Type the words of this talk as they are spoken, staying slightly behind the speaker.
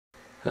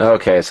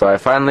Okay, so I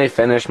finally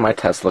finished my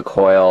Tesla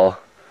coil,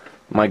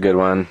 my good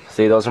one.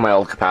 See, those are my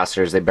old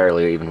capacitors. They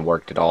barely even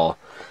worked at all.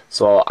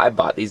 So I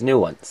bought these new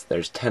ones.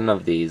 There's 10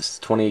 of these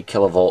 20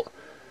 kilovolt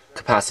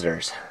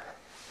capacitors.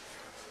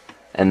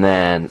 And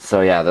then,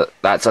 so yeah,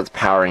 that's what's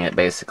powering it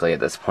basically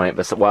at this point.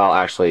 But well,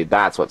 actually,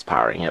 that's what's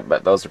powering it,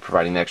 but those are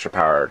providing the extra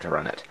power to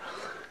run it.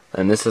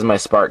 And this is my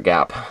spark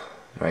gap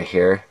right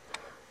here.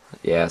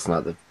 Yeah, it's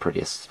not the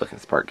prettiest looking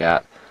spark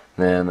gap.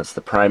 And then that's the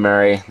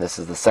primary. This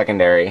is the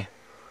secondary.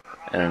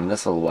 And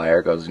this little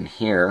wire goes in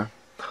here,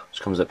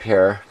 which comes up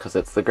here because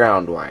it's the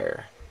ground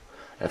wire.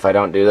 If I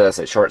don't do this,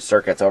 it short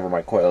circuits over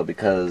my coil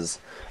because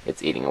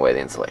it's eating away the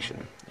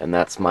insulation. And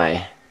that's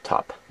my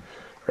top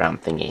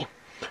round thingy.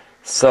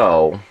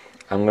 So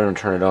I'm going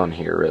to turn it on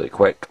here really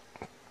quick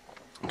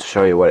to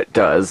show you what it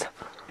does.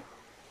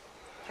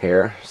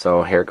 Here,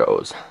 so here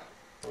goes.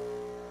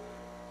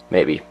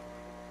 Maybe.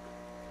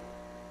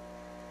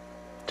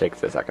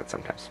 Takes a second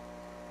sometimes.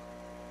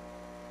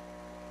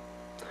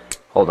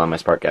 Hold on, my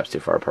spark gap's too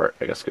far apart.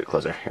 I gotta scoot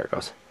closer. Here it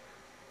goes.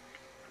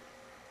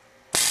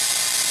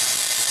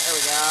 There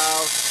we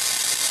go.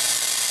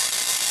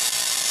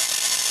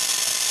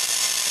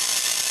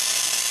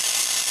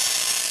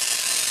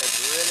 It's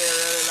really,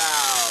 really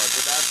loud.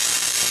 So that's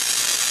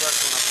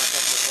working off my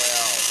Tesla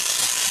coil.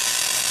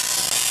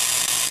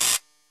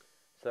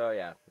 So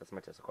yeah, that's my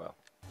Tesla coil.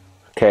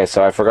 Okay,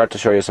 so I forgot to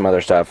show you some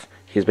other stuff.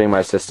 He's being my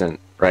assistant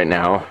right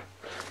now,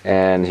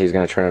 and he's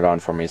gonna turn it on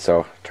for me.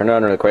 So turn it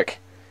on really quick.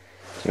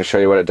 I'm going to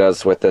show you what it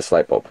does with this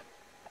light bulb.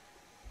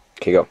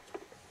 Okay, go.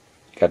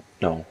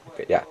 No.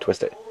 Okay, yeah, twist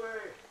it.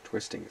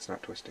 Twisting, it's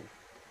not twisting.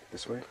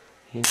 This way?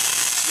 Yes,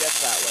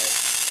 that way.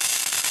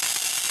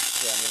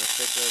 Yeah, I'm going to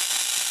stick this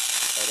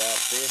right out.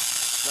 See?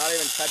 It's not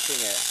even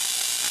touching it.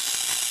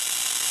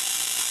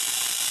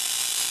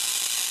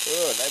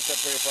 Ooh, it lights up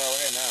pretty far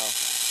away now.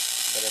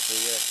 But if we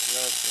get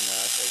close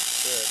enough, it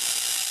should.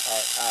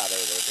 There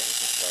we go. We're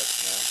getting some sparks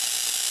now.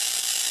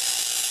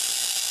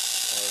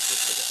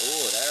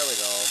 Ooh, there we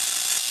go.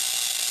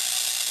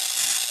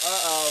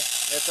 Uh-oh,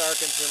 it's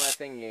arcing through my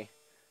thingy.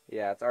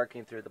 Yeah, it's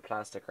arcing through the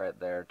plastic right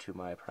there to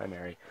my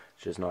primary,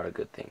 which is not a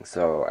good thing.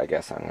 So I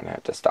guess I'm going to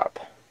have to stop.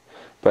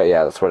 But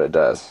yeah, that's what it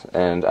does.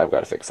 And I've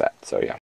got to fix that. So yeah.